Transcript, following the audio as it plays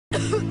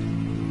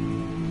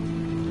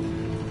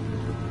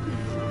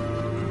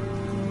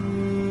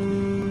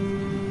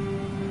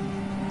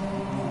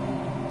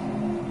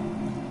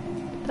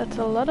That's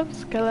a lot of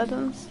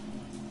skeletons.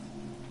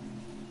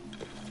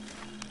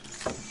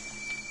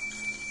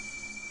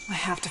 I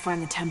have to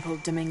find the temple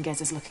Dominguez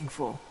is looking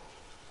for.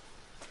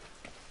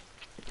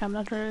 I'm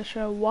not really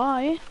sure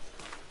why.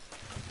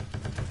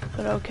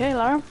 But okay,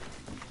 Lara.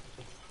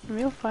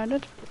 We'll find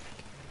it.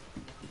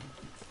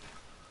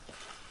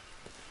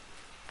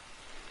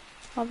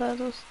 Oh, that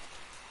was...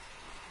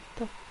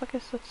 The fuck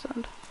is that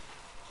sound?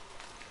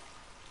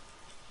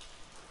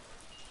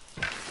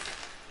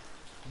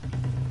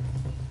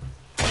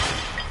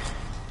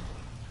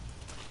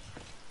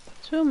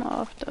 Two more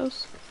of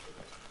those.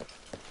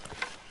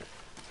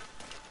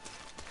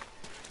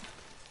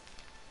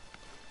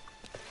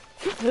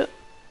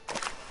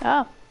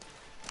 Ah!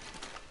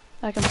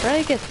 I can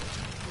break it!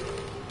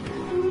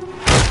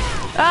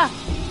 Ah!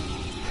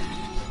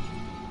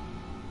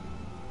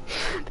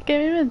 The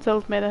game even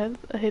told me to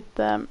hit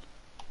the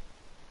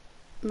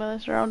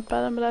bonus round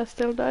button, but I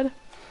still died.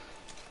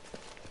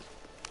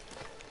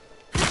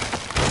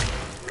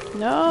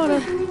 No,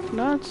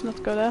 no, let's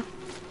not go there.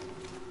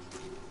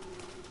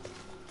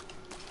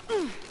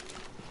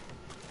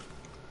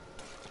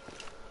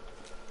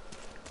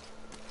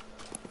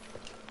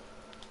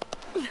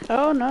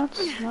 Oh no,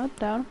 it's not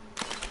down.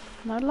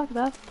 Not like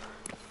that.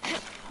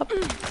 Hop.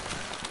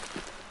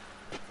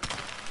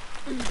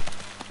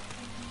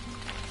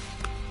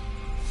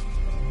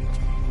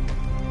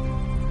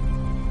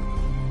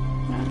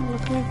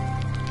 Luckily.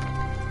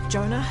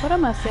 Jonah, what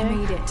am I saying? I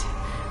made it.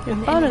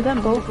 You found a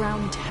temple.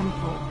 Underground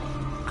temple.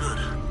 Good.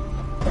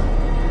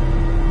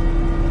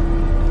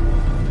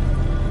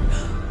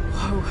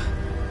 Whoa.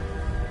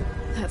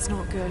 That's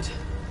not good.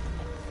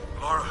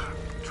 Lara,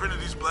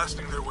 Trinity's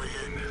blasting their way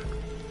in.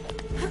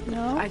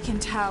 No. I can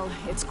tell.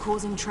 It's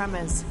causing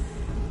tremors.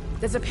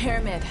 There's a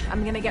pyramid.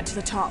 I'm gonna get to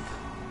the top.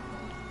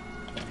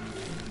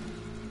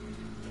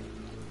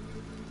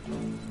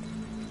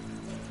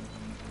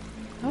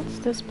 What's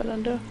this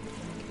button do?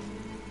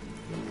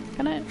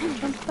 Can I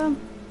jump down?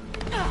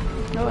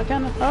 No, I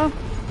cannot. Oh!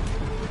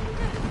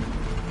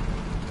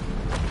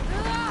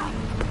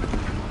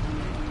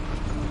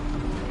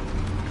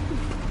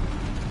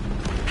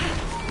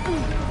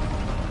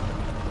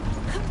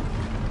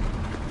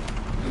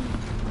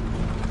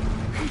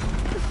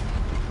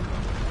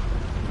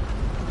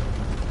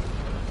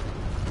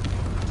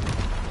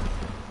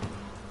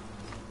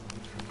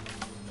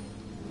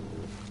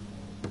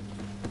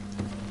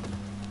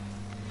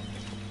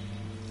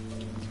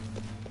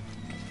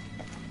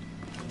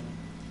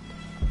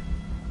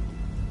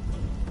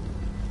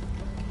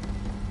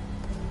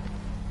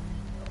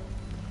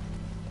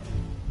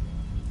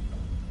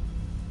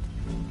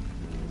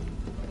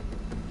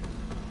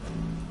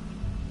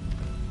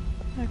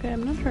 Okay,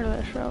 I'm not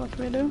really sure what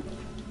we do.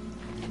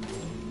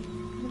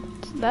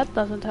 That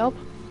doesn't help.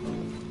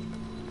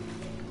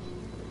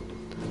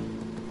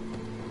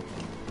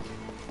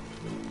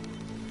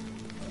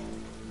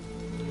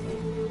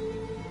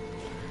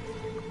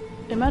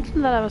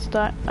 Imagine that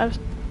I was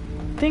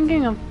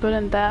thinking of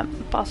putting the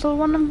puzzle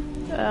one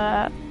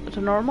to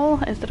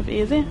normal instead of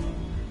easy,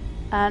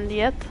 and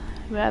yet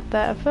at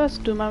the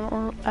first doom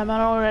I'm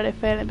already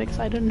failing because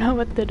I don't know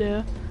what to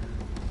do.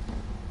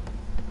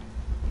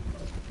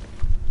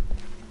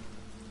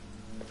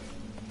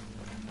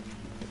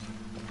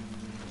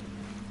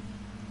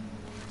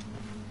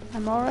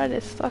 I'm already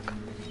stuck.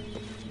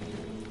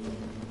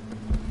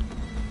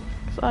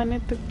 So I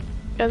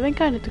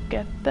think I need to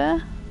get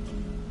there.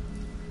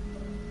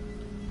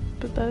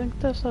 But I think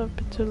that's a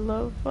bit too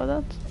low for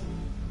that.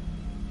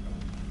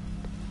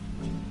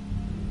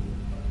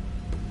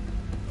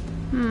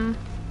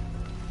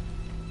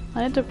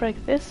 I need to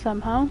break this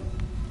somehow.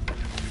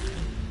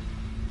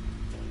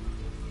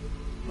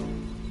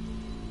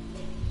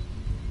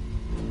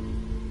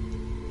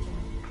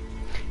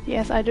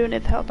 Yes, I do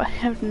need help. I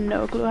have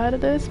no clue how to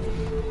do this.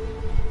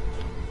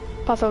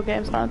 Puzzle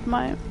games aren't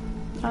my...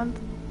 and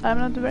I'm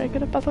not very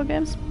good at puzzle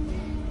games.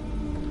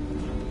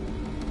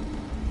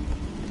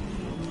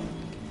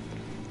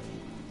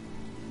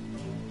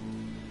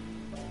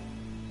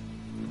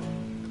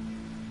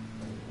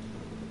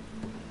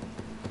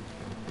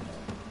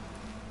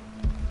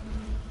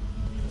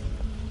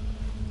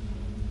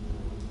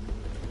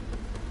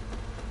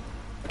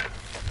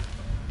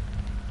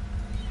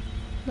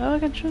 No, I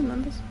can shoot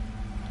on this.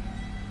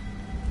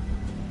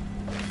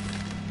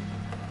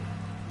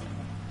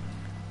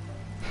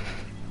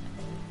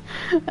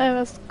 I have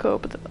a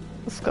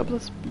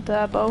scopeless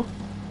bow.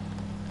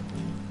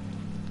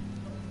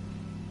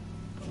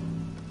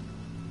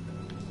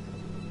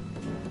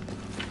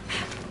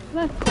 Can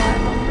I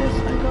climb on this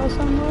and go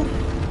somewhere?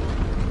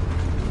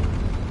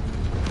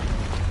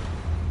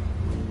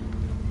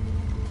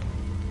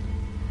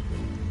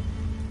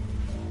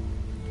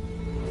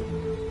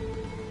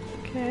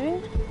 Okay.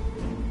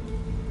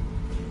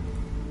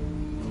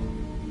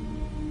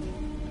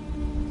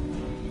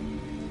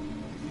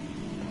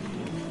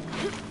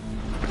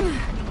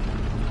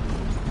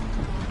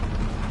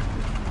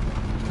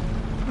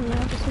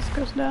 Yeah, this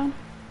goes down.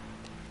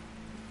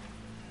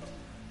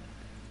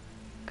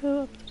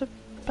 Go up to the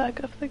back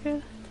of the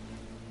gate.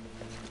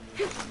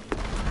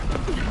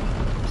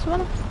 This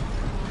one?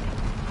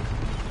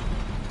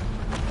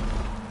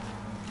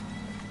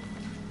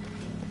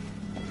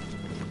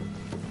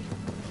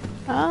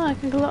 Ah, I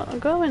can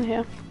go in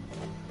here.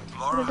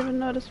 Laura, I didn't even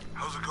notice.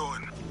 how's it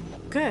going?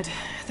 Good.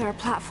 There are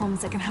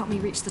platforms that can help me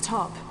reach the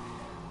top.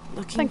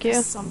 Looking Thank for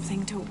you.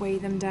 something to weigh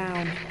them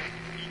down.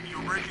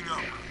 You're breaking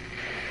up.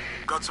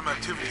 Got some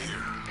activity here.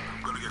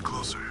 I'm gonna get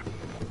closer.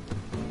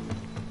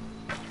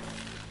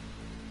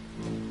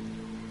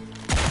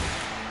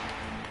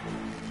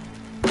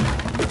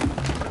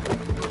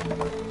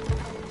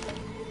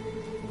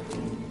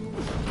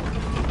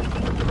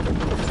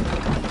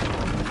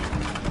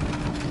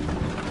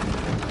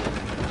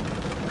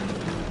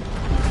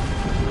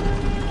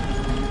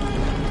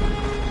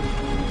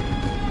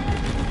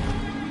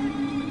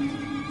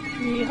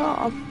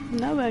 Yeehaw.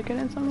 Now we're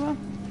getting somewhere.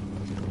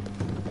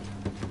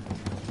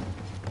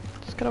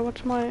 Just gotta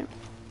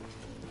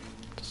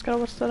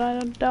watch that I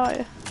don't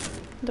die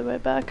the way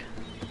back.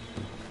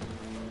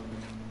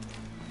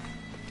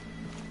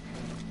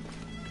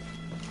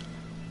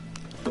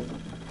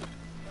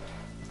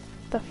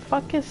 The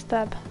fuck is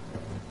that?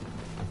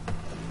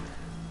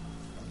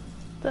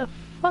 The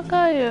fuck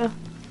are you?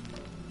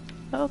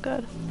 Oh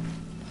god.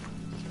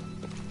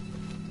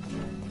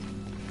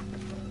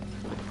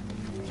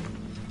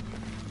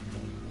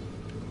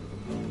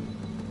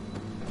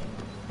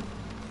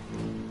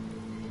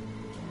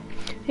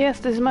 Yes,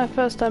 this is my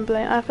first time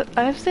playing.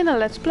 I've seen a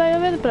let's play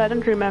of it, but I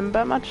don't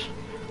remember much.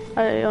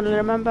 I only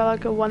remember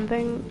like one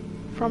thing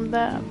from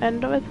the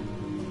end of it.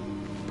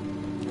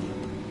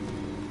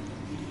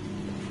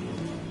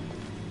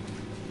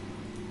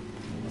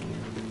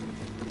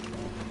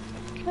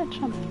 Can I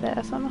jump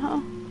there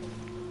somehow?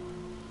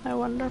 I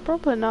wonder.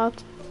 Probably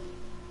not.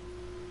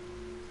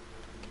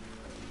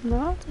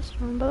 No, just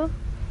remember.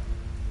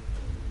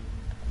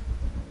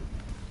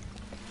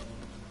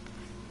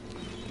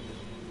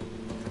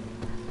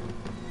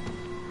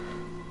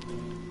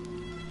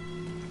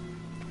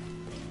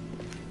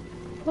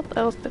 What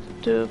else did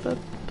it do but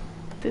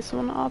this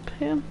one up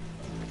here?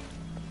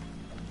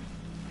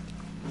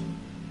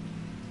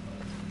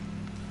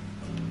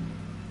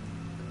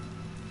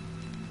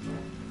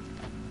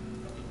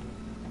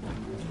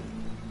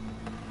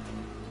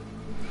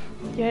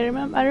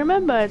 Yeah, I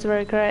remember it's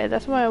very great.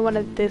 That's why I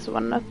wanted this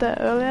one, not the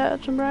earlier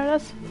Tomb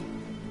Raiders.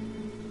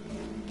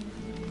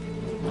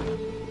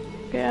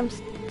 Okay, I'm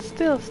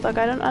still stuck.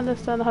 I don't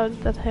understand how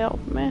that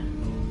helped me.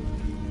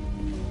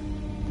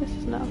 This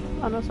is now,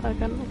 unless I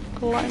can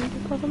climb it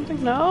or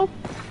something. No!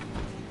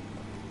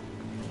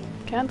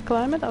 Can't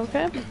climb it,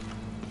 okay.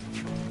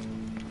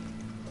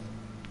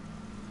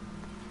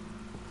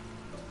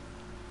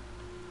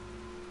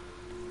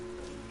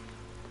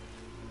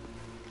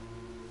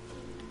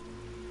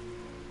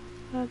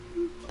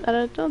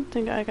 I don't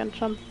think I can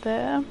jump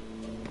there.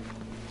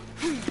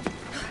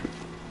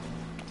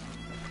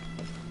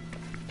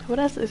 What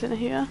else is in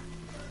here?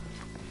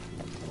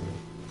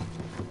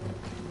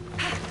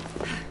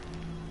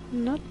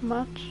 Not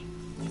much.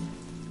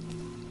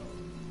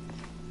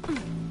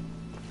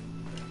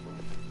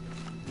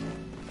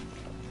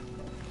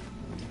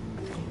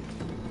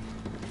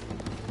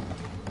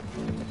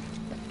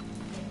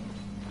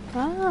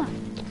 Ah,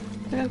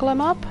 I can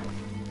climb up.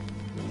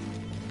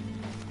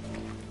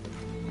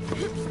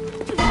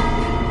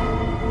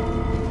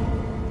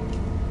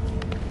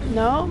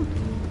 No.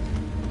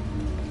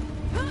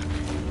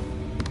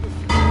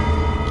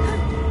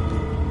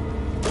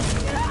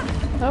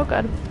 Oh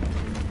god.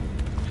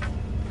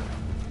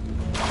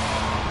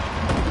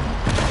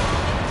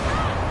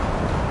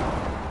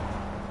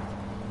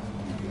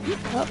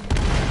 Oh.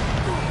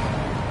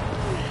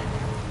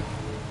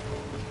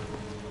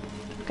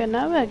 Okay,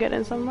 now we're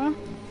getting somewhere.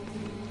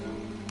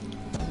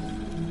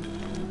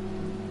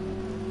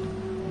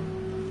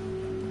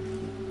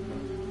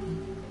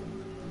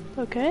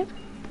 Okay.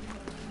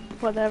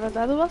 Whatever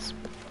that was.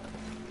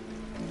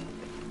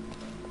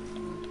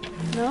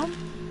 No.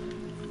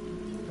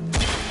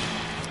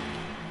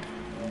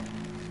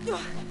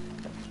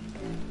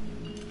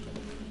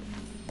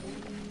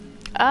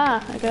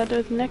 Ah, I gotta do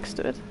it next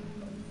to it.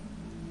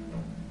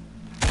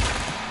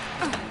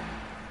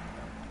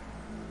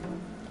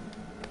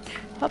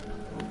 Hop.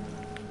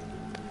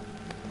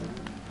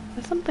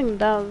 There's something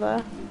down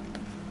there.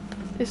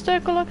 Is there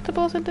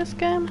collectibles in this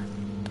game?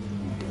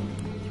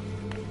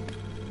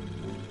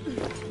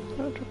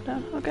 Oh, drop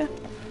down, okay.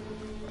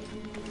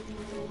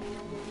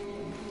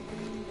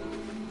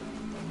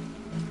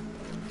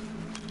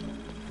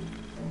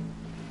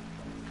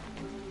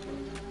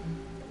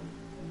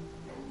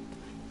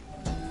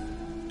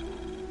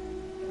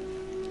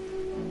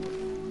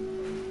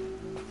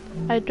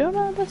 I don't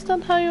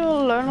understand how you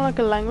learn like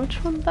a language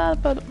from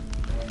that, but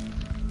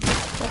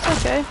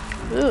that's okay.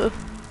 Ugh.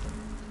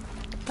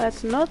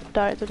 Let's not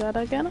die to that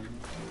again.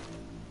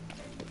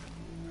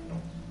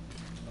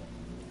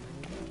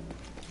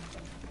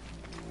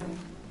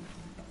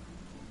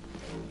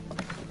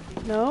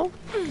 No.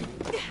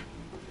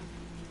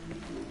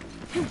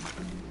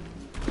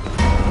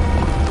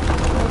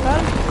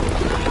 Okay.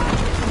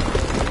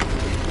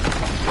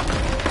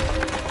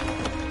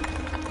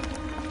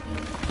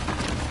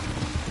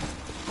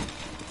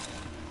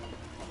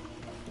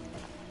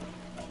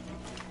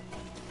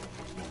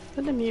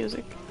 With the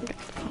music. Okay.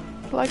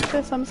 Like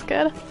this, I'm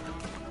scared.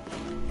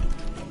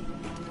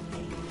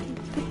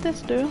 What did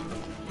this do?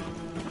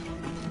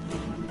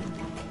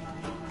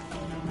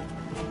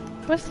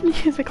 What's the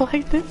music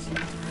like this?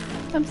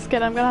 I'm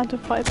scared I'm gonna have to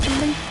fight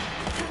something.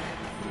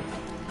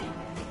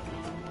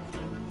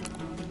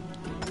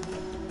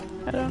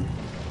 I don't...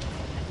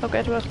 Okay,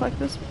 it was like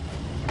this.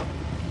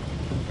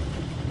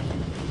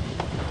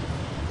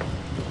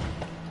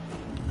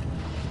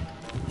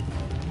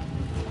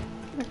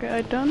 Okay,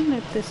 I don't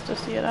need this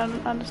just yet. I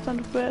don't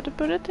understand where to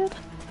put it yet.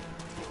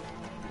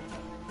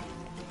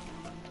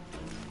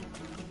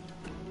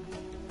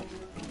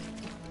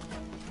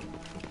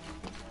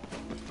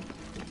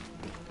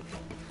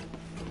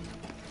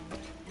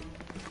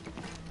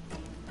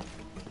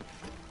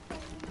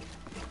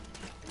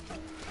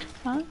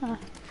 Ah.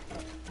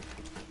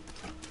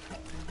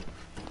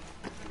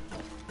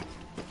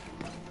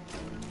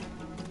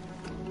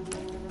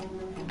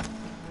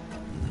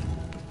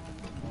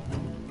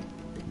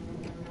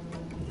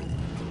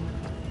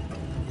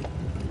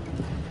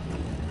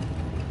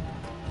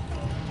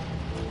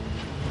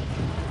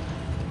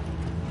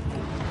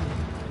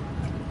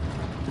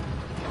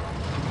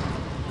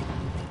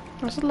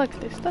 Was it like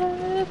this that I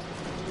made it?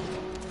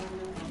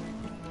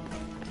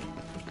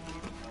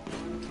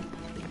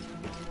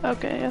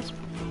 Okay, yes.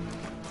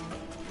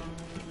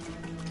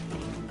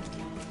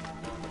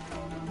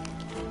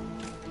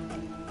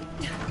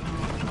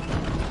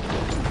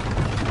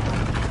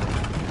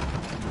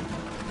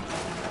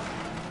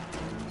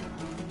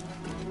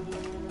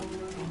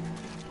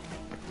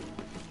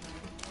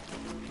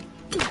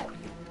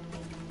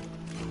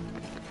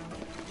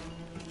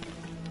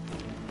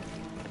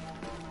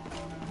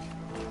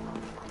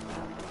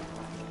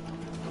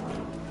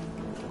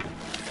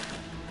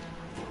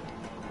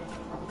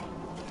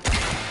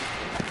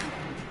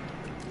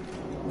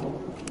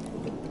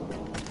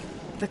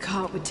 The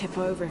cart would tip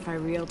over if I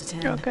reeled it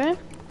in. Okay.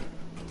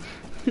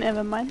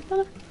 Never mind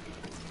then.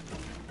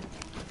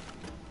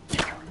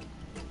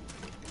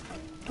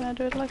 Can I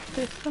do it like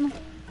this then?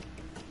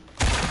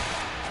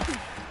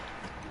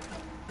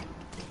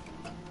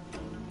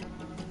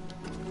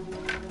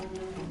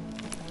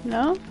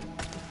 No?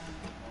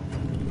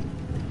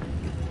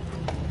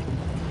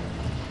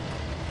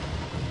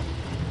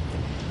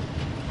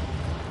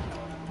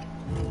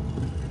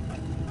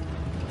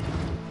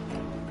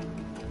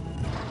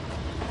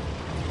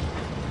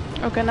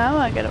 Okay, now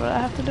I get what I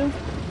have to do.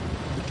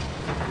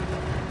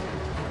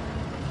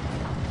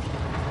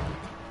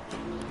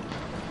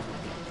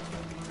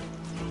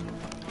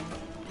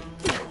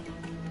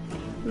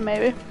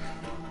 Maybe.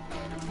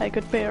 I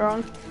could be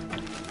wrong.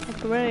 It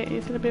could very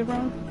easily be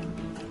wrong.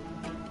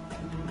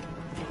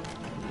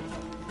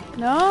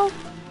 No?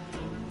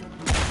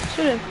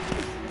 Shoot it.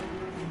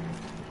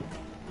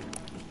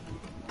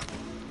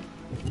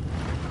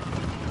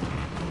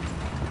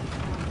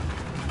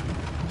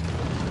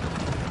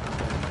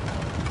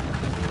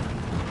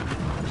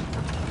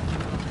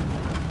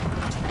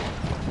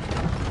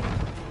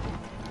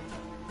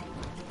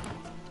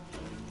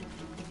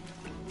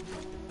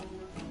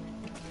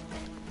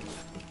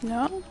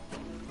 No?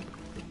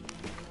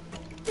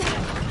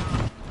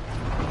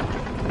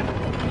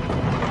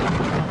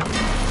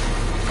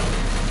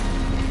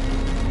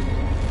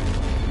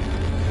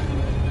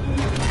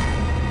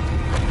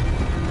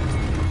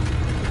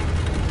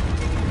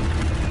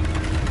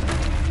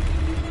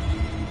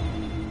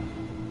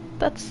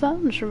 That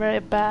sounds very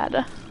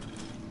bad.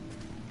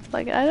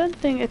 Like, I don't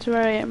think it's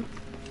very...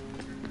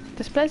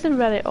 This place is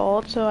very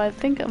old, so I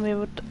think we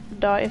would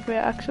die if we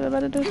actually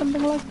were to do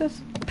something like this.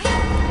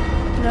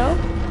 No?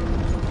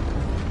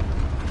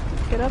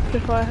 Get up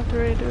before I have to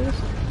redo this.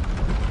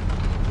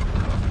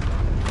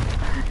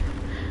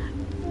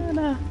 Oh,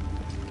 no.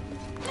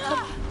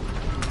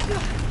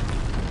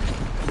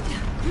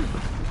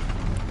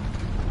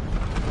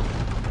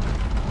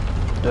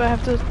 Do I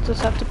have to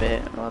just have to be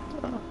what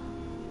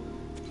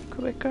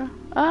quicker?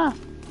 Ah,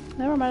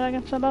 never mind. I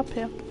can jump up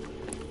here.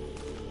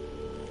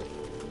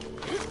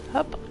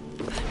 Hop,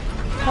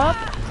 hop.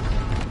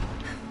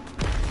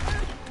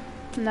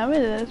 Now we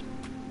did it.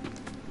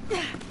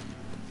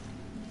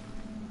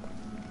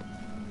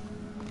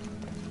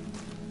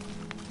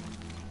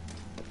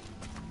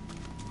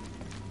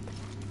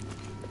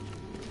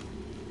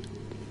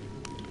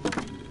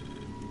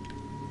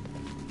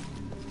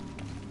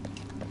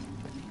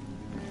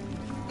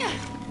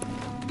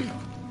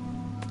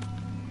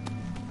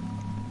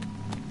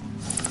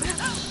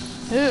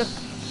 Ew.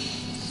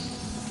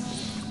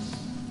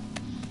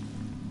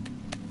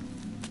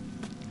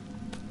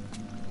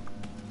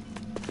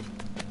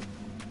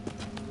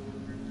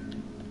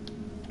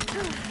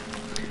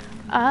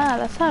 Ah,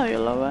 that's how you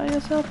lower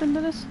yourself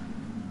into this.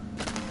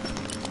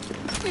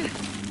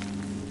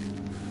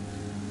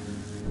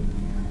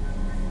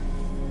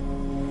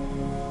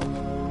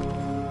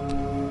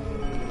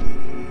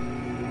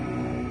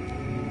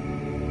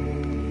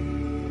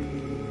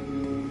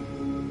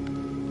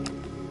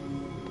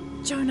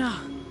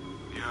 Jonah!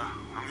 Yeah,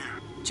 I'm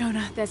here.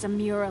 Jonah, there's a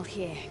mural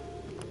here.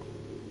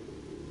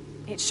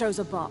 It shows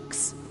a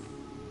box.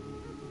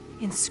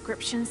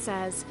 Inscription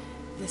says,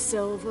 the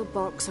silver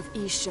box of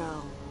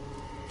Ishal.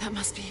 That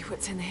must be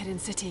what's in the hidden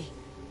city.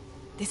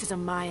 This is a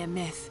Maya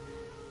myth.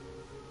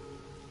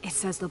 It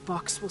says the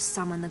box will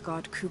summon the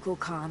god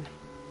Kukulkan.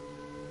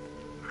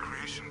 The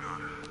creation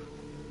god.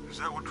 Is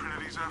that what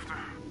Trinity's after?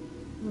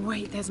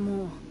 Wait, there's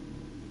more.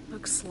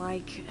 Looks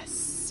like a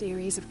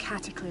series of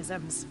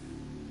cataclysms.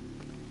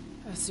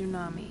 A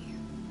tsunami.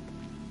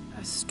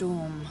 A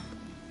storm.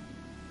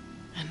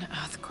 An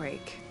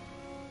earthquake.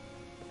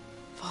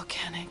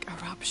 Volcanic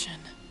eruption.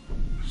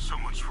 So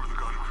much for the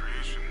god of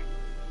creation.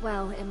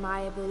 Well, in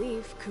Maya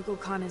belief,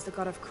 Kukulkan is the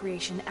god of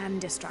creation and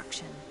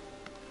destruction.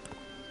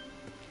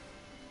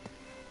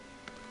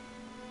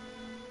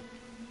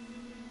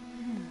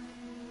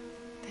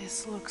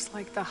 This looks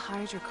like the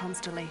Hydra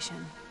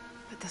constellation,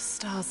 but the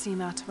stars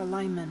seem out of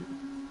alignment.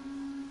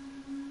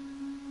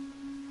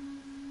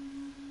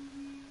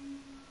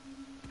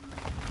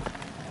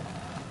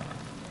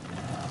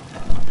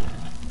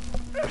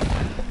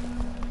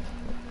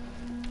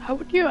 How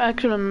would you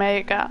actually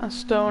make a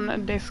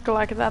stone disc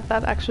like that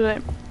that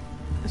actually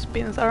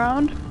spins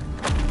around?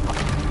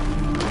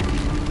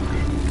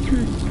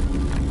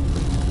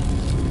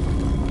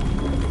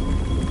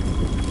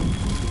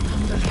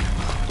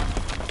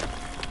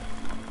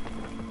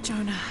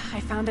 Jonah, I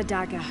found a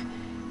dagger.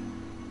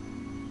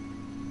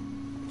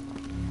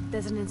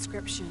 There's an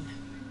inscription.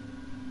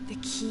 The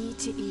key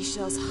to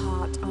Ishal's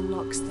heart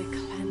unlocks the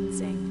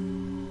cleansing.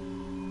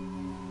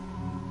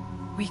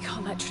 We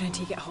can't let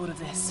Trinity get hold of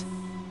this.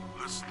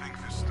 Let's think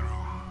this through.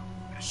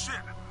 Hey, shit!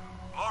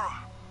 Lara,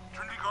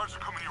 Trinity guards are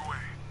coming your way.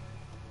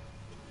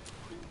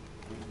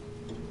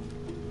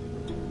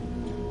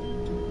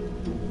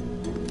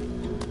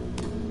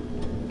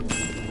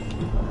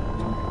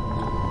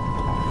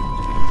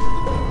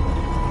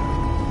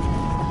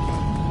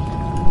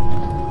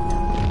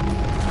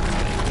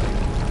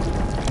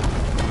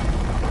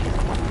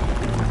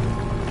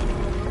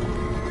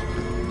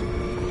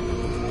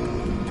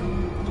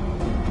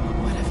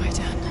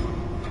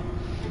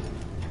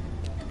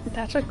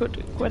 That's a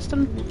good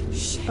question.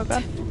 Shit.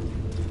 Okay.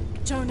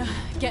 Jonah,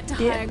 get to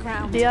higher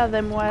ground. Día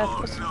de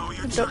muertos. No,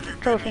 you're joking,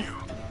 Trophy.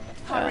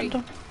 Hurry.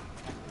 And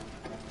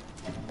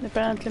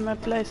apparently my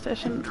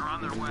PlayStation They're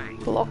on their way.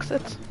 blocks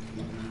it.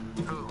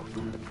 Who?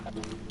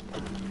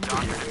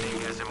 Dr.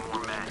 Domingue has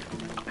more men.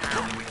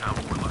 Apparently we found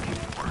what we're looking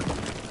for.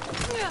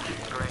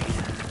 Great.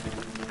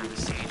 And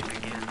the siege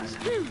begins.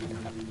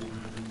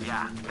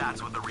 Yeah,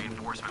 that's what the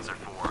reinforcements are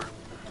for.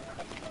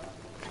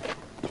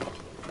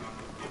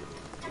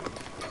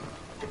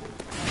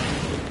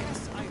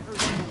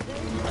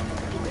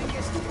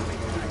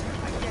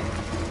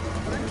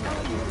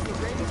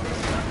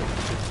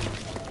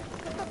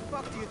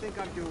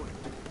 I'm doing.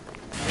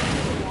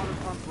 The water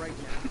pump right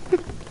now.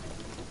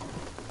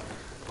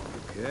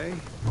 Okay.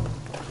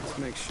 Let's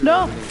make sure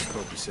No. everything's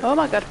copacetic. Oh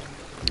my god.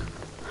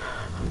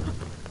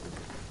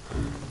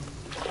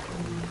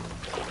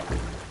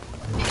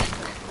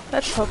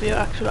 Let's hope you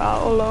actually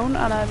are alone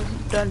and I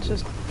don't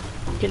just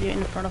kill you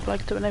in front of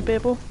like too many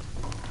people.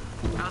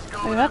 How's it Oh,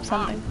 going you with have that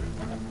something. pump?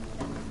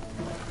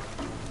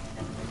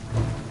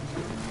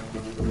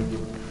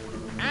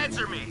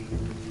 Answer me!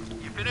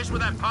 You finished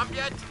with that pump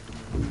yet?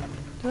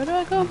 Where do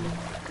I go?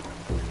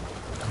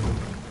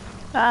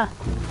 Ah.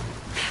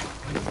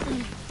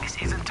 This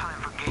isn't time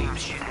for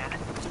games, shithead.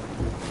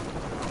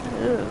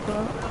 Ew,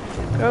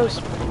 gross.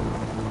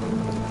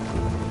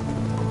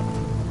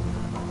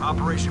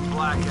 Operation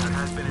Blackout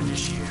has been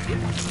initiated.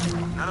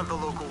 None of the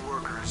local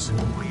workers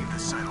leave the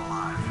site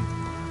alive.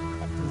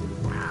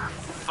 Ah,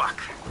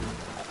 fuck.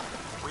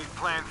 We've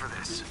planned for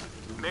this.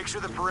 Make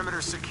sure the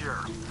perimeter's secure.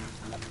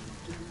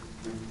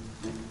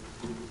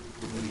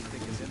 What do you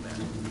think is in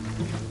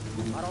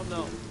there? I don't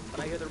know, but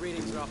I hear the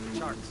readings are off the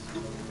charts.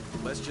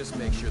 Let's just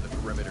make sure the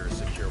perimeter is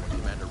secure when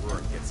Commander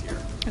Rourke gets here.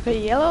 Okay,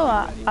 yellow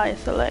are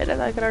isolated,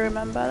 I gotta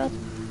remember that.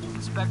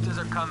 Inspectors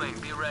are coming,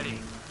 be ready.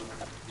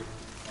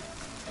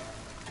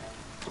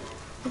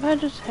 If I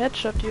just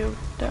headshot you,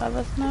 do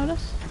others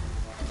notice?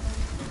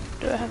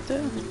 Do I have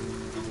to?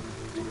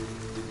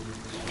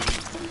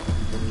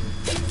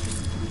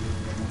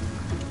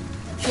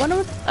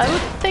 I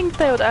would think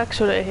they would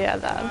actually hear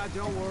that.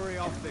 Don't worry,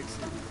 I'll fix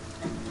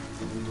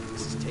it.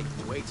 This is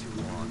taking way too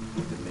long.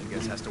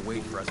 Dominguez has to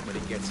wait for us when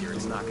he gets here.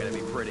 It's not gonna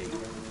be pretty.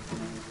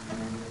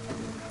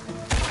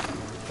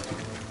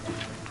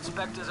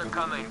 Inspectors are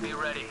coming, be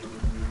ready.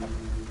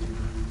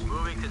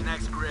 Moving to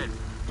next grid.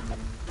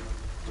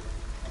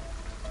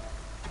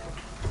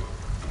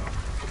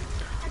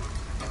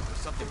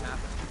 Something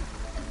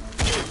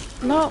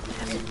happened. No.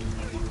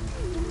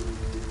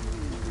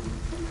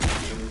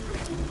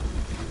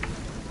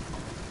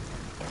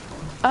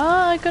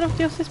 Ah, I could have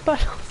used these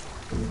buttons.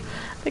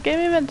 The game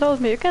even told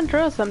me you can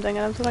draw something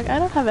and I was like, I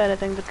don't have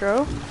anything to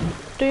draw.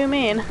 What do you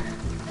mean?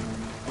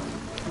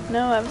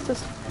 No, I was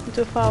just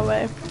too far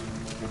away.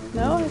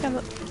 No, I can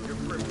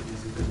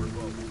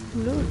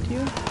loot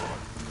you.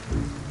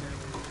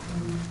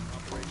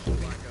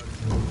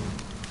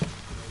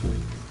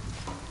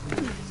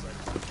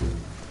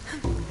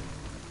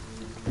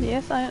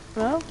 Yes,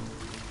 well,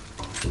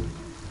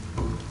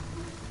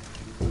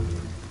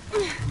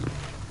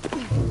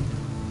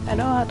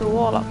 how to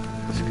wall up.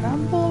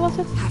 Scramble, was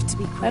it? Have to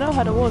be quick. I know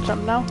how to wall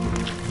jump now.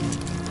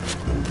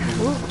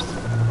 Oops.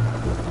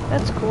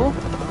 That's cool.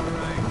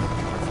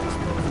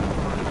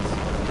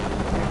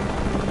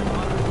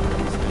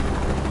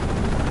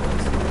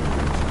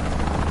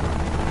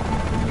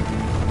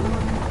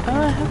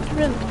 Oh, I have to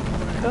rent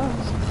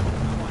cars.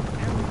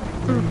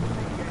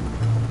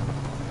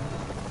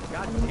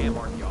 Goddamn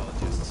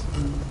archaeologists.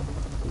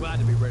 Glad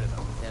to be rid of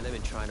them. Yeah, they've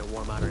been trying to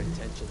warm out our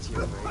intentions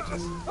here for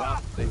ages.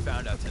 Well, they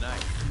found out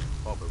tonight.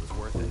 Hope it was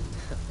worth it.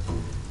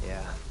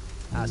 Yeah,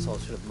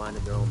 assholes should have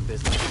minded their own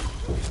business.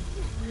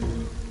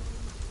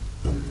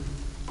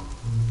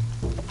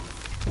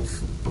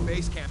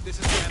 Base camp, this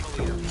is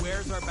Emily.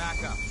 Where's our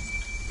backup?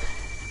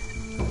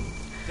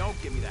 Don't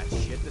give me that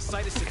shit. The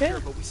site is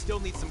secure, but we still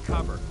need some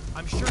cover.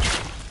 I'm sure.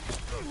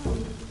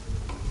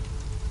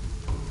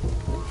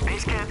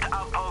 Base camp to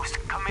outpost.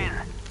 Come in.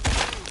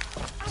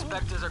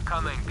 Inspectors are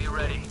coming. Be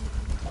ready.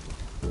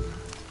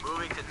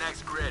 Moving to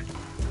next grid.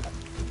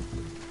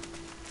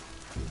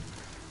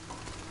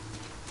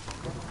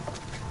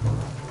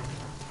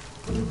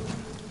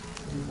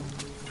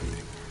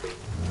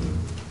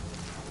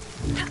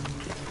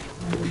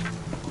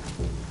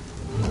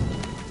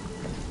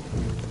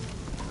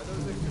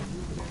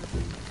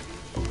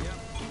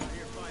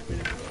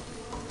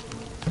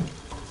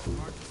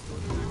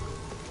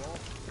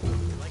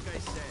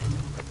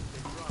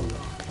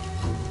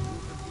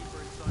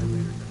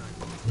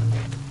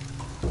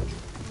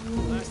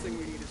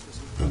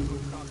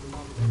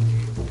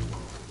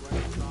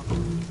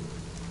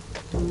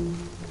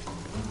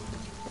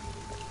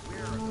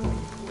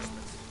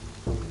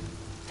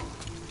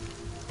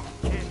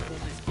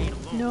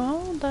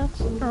 No, that's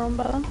the wrong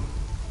button.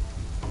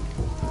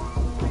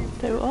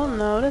 They will all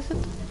notice it.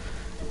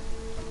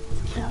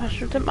 Yeah, I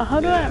should have. How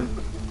do I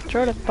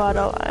throw the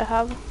bottle I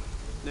have?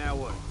 Now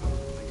what?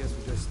 I guess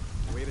we just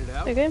wait it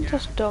out? The game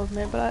just told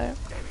me, but I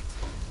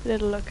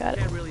didn't look at it.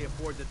 Can't really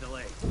afford the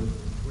delay.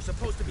 We're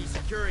supposed to be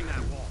securing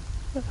that wall.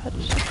 I've had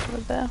to sit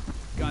over there.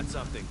 Got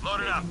something.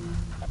 Load it up.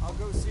 I'll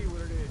go see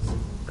what it is.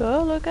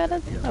 Go look at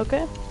it.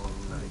 Okay.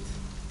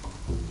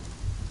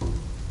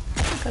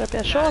 Gotta be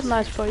a short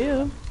night for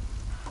you.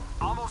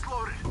 Almost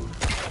loaded.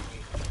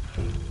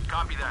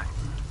 Copy that.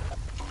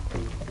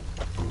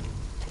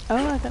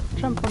 Oh, I can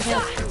jump on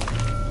here.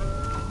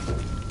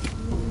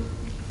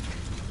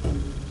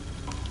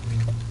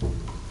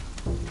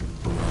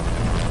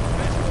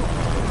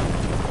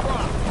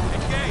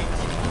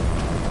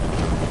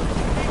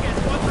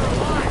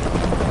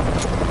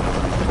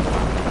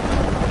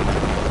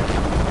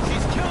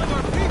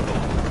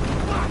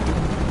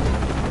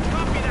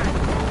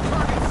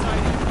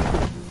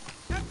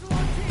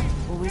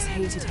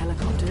 Hated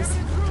helicopters.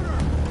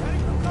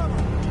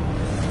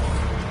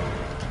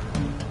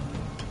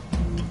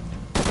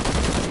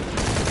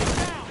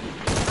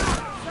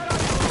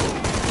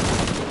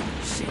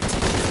 Shit.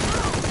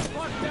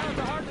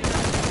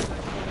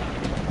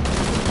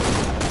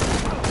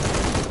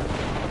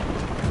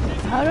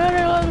 How do I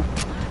reload?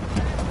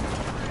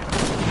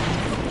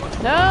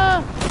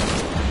 No!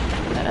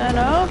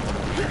 No?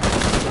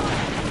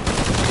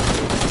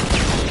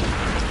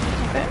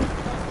 Okay.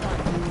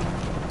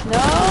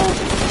 No!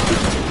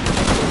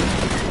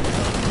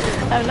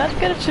 I'm not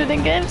good at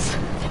shooting games.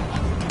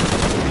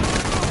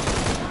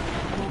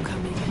 More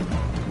coming.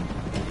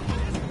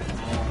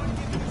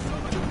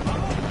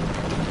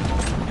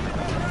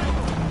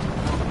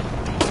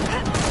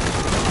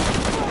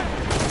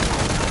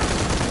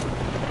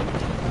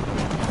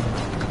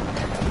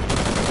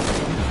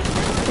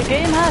 The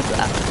game has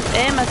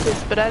aim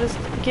assist, but I just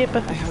keep I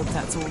hope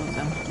that's all of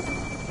them.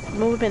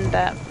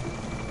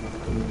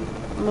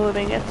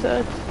 moving it, so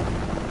it's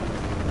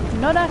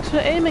not actually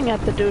aiming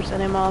at the dudes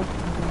anymore.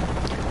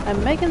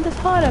 I'm making this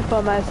harder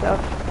for myself.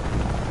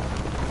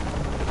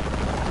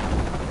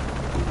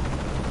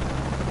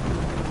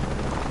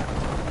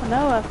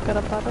 Now I've got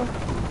a bottle.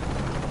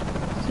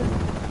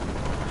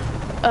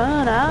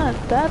 Oh no,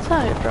 that's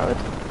how you throw it.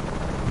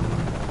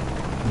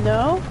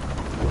 No?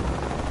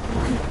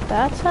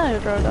 That's how you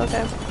throw it,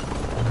 okay.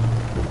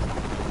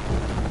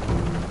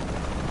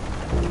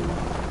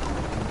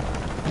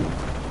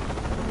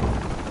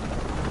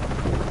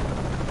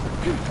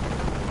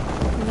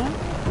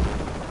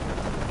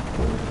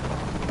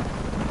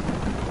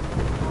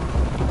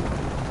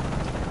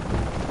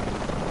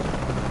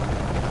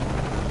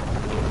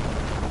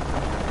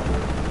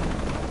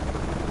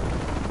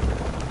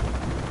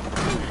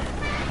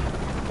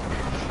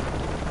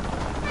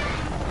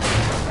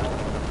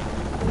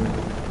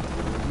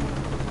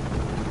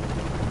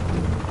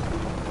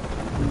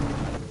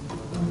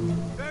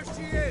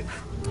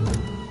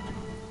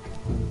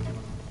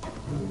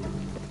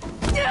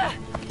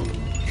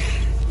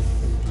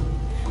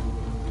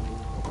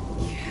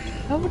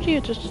 How would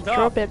you just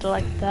drop it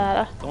like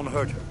that? Don't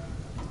hurt her.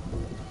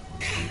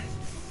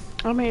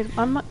 I mean,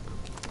 I'm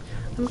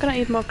gonna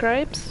eat more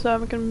grapes, so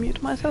I'm gonna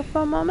mute myself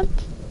for a moment.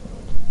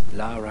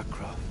 Lara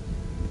Croft.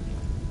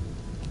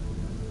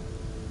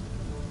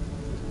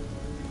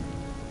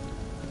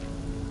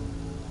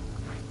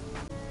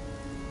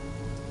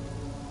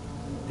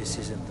 This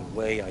isn't the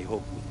way I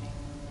hoped would be.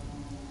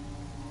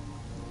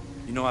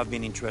 You know I've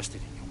been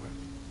interested in your work.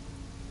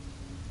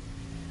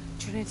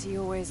 Trinity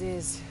always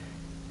is.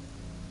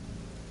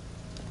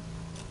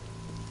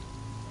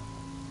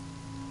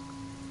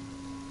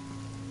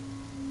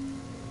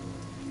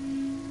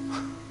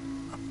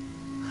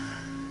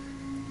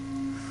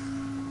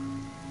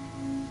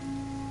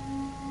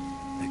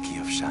 The key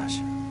of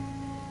Shasha.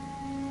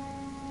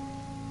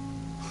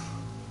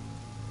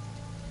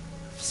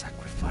 I've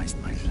sacrificed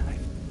my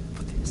life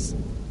for this.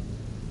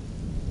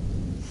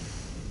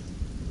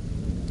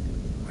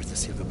 Where's the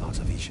silver box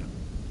of Isha?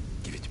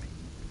 Give it to me.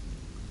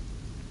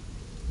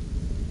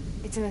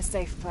 It's in a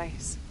safe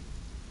place.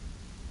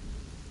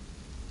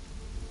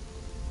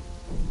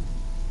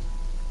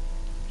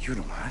 You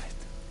don't have it.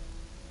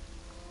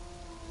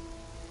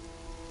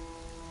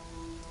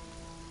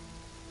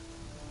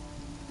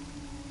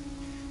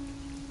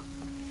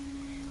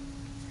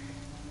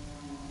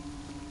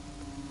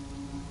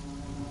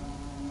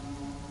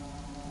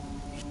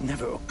 It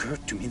never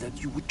occurred to me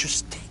that you would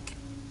just take it.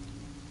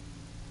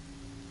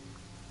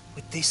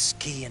 With this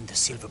key and the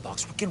silver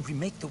box, we can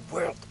remake the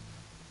world.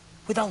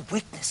 Without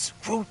weakness,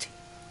 cruelty.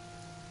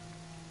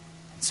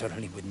 And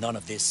certainly with none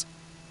of this.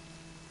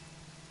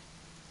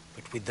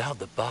 But without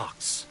the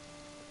box,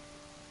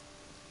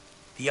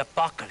 the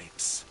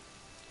apocalypse,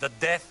 the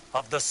death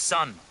of the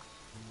sun.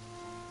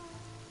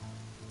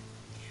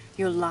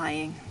 You're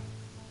lying.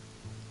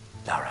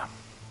 Lara,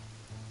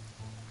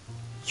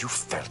 you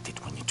felt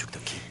it when you took the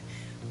key.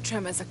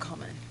 Tremors are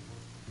common.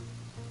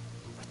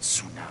 But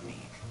tsunami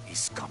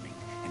is coming,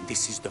 and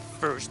this is the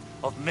first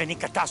of many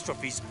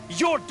catastrophes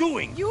you're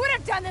doing! You would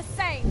have done the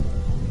same!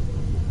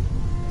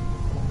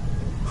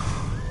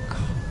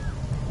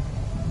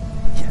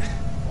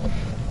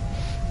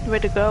 Way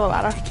to go,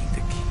 Lara. Taking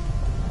the key,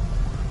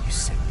 you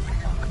set the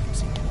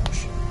apocalypse into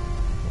motion.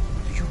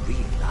 Do you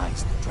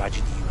realize the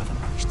tragedy you have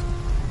unleashed?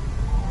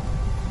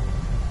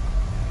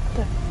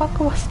 The fuck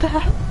was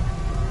that?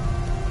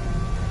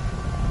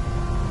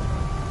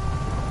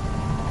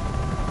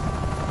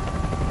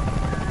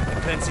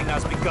 The cleansing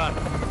has begun.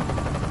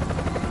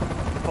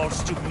 It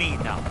falls to me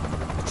now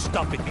to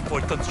stop it before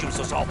it consumes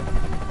us all.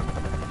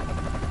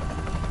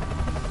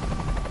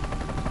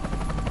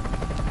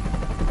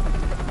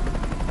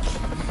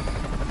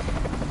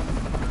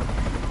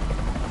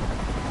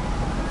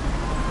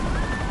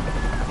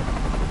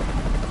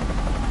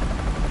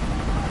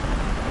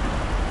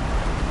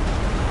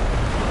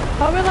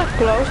 Are we like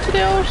close to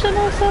the ocean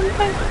or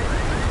something?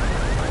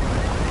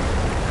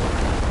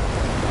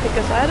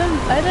 Because I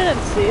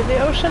didn't see the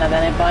ocean at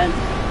any point.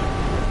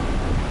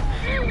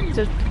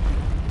 Just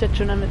the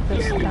tsunami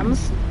just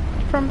comes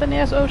from the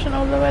nearest ocean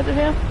all the way to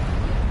here.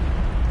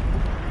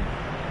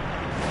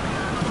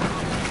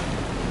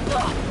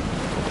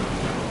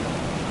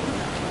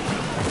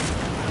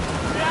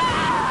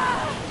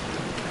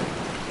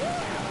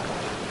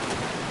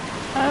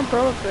 I'm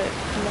probably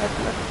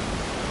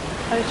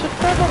I should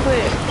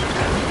probably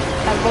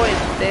avoid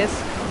this.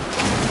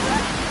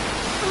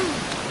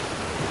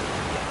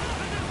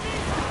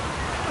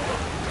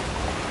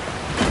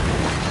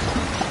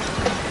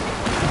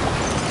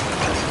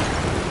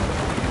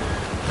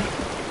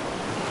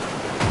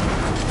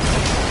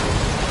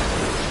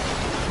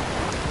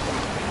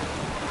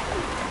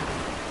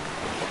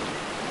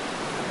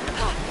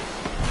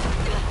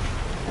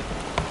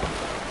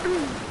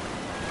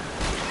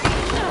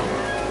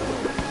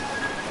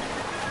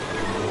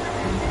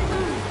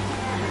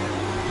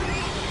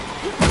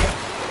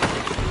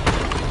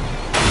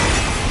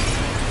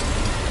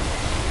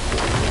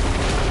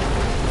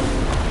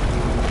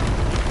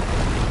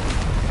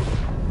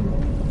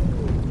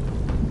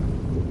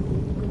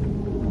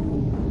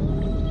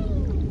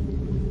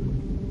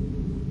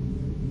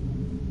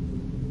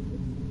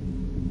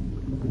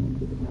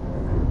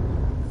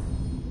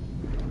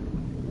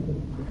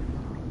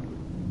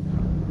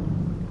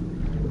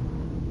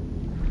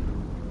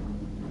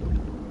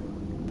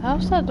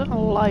 How's that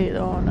light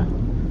on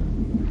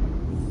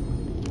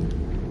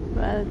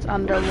when it's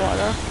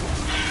underwater?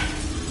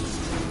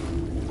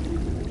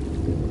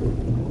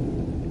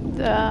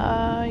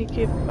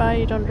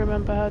 I don't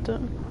remember how to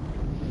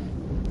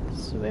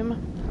swim.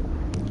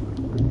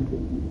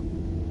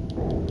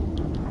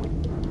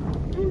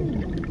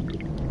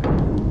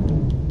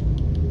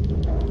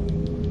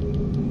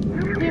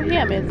 You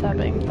hear me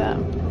tapping the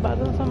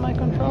buttons on my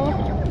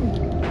controller?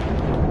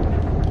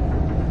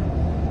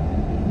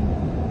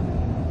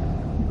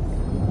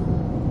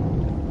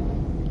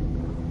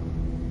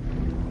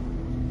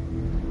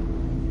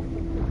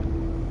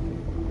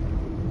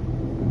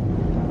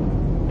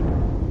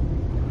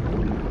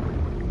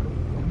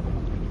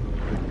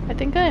 I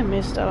think I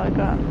missed like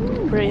a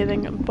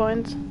breathing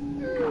point.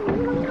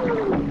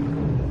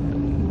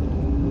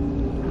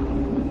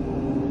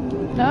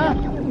 Ah,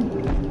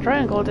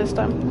 triangle this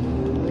time.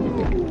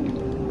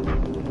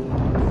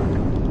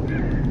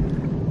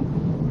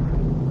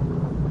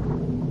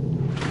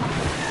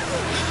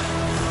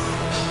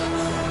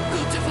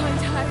 Got to find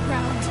high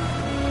ground.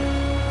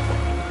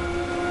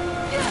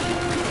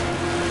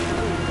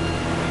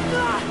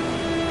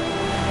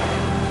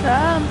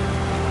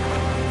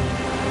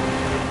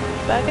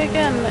 back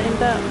again in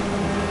the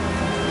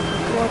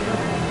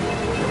water.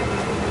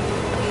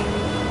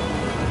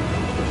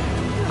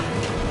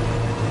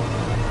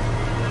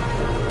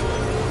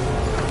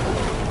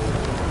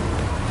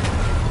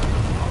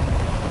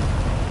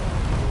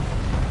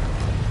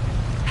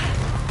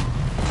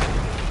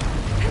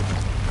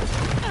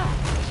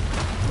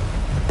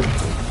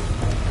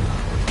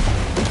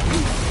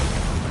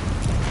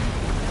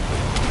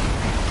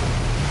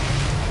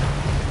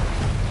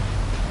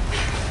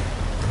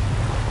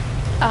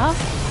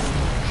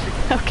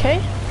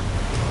 Okay.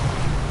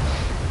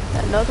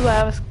 Not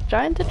where I was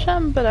trying to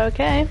jump, but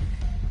okay.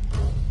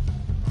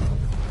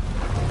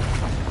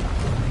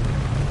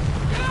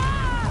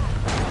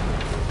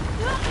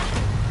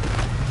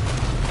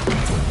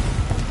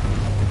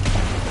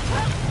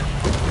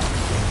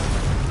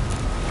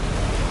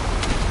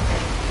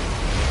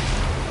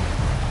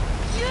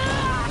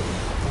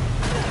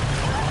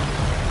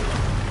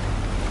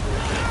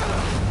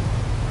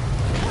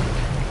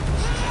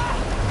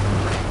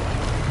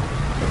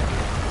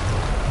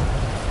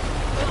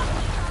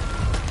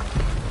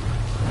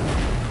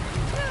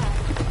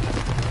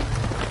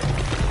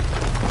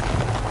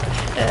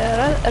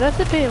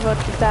 Recipe for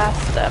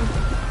disaster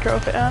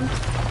trophy earned.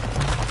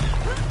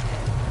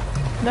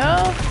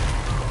 No.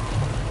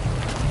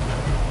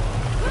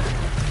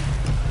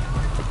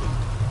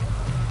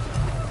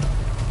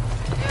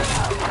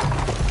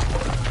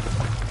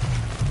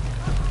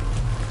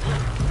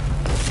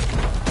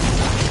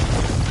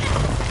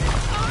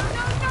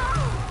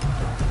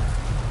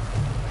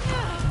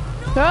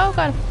 Oh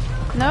god.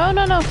 No,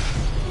 no, no.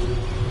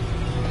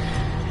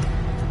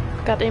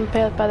 Got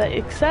impaled by the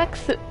exact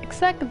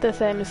the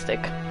same stick.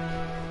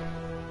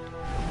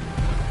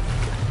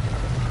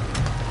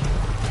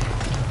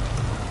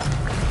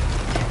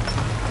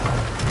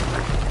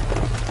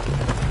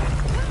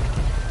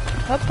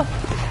 Hoppa.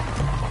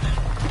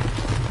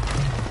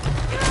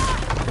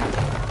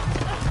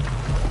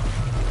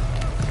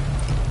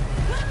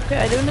 Okay,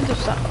 I do need to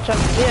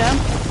jump here.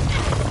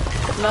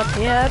 But not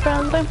here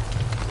apparently.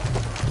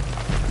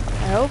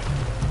 I hope.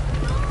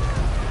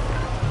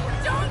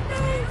 Don't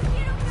move!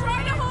 Try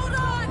to hold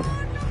on!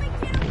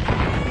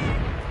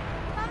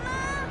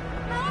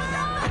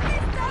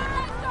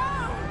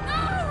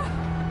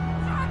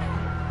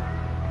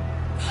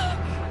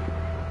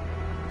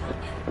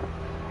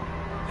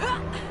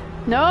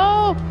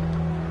 No!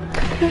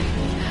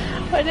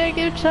 Why did I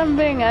keep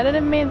jumping? I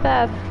didn't mean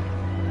that.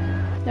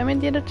 I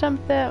meant you to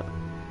jump there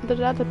to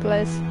the other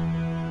place.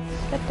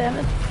 God damn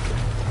it.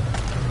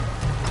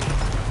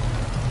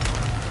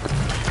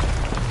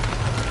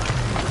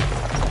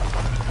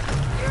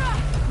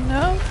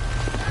 No?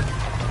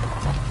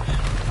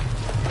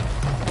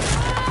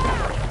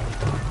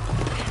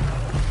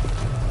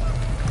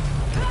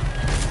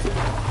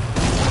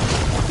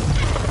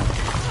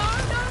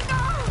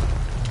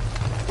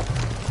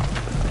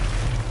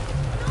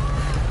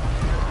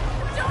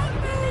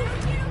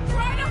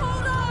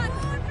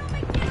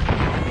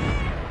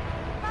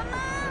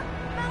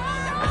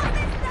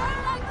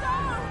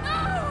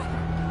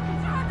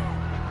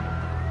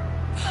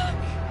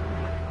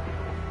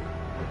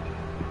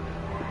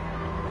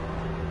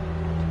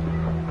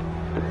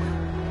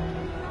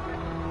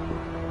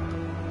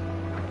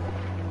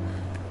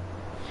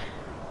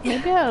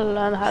 Maybe I'll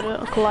learn how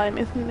to climb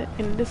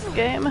in this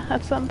game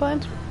at some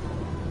point.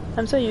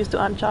 I'm so used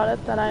to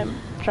Uncharted that I'm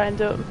trying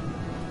to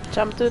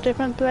jump to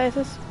different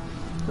places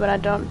when I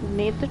don't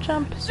need to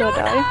jump, so I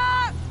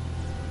die.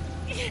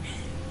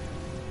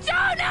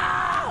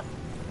 Jonah!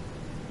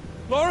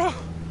 Lara?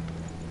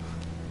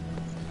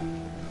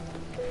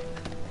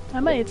 I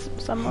might eat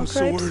some more I'm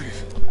so grapes. worried.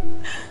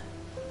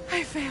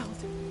 I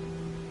failed.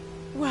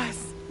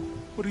 Worse.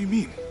 What do you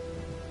mean?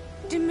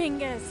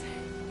 Dominguez.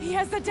 He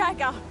has the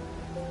dagger.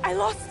 I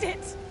lost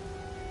it.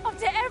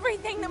 After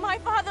everything that my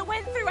father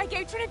went through, I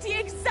gave Trinity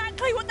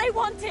exactly what they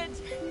wanted.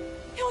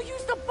 He'll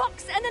use the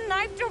box and the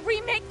knife to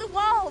remake the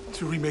world.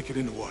 To remake it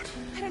into what?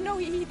 I don't know,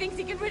 he thinks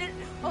he can rid it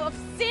of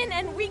sin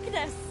and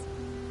weakness.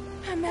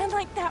 A man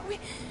like that,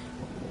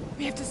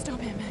 we have to stop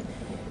him.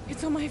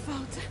 It's all my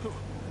fault.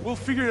 We'll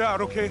figure it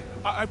out, okay?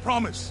 I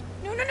promise.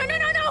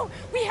 No.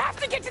 We have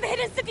to get to the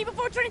hidden city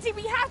before Trinity.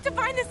 We have to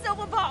find the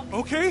silver box.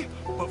 Okay,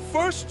 but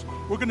first,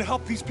 we're gonna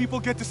help these people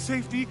get to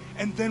safety,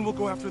 and then we'll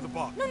go after the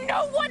box.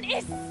 No one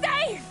is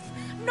safe!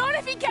 Not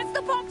if he gets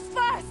the box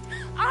first!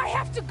 I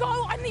have to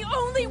go! I'm the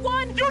only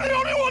one! You're the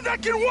only one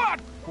that can what?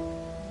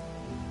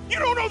 You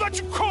don't know that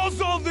you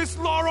caused all this,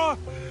 Lara!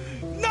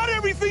 Not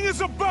everything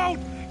is about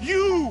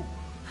you!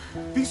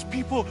 These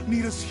people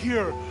need us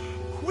here.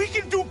 We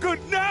can do good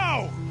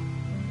now!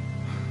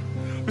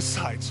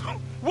 Besides,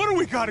 what do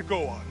we gotta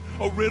go on?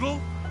 A riddle?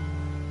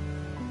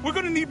 We're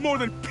gonna need more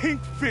than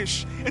pink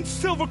fish and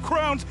silver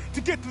crowns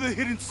to get to the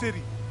hidden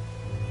city.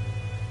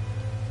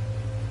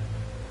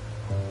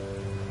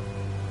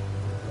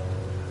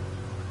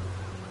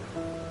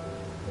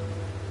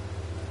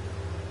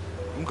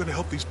 I'm gonna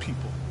help these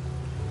people.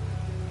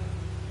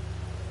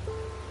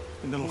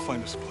 And then I'll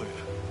find us a plan.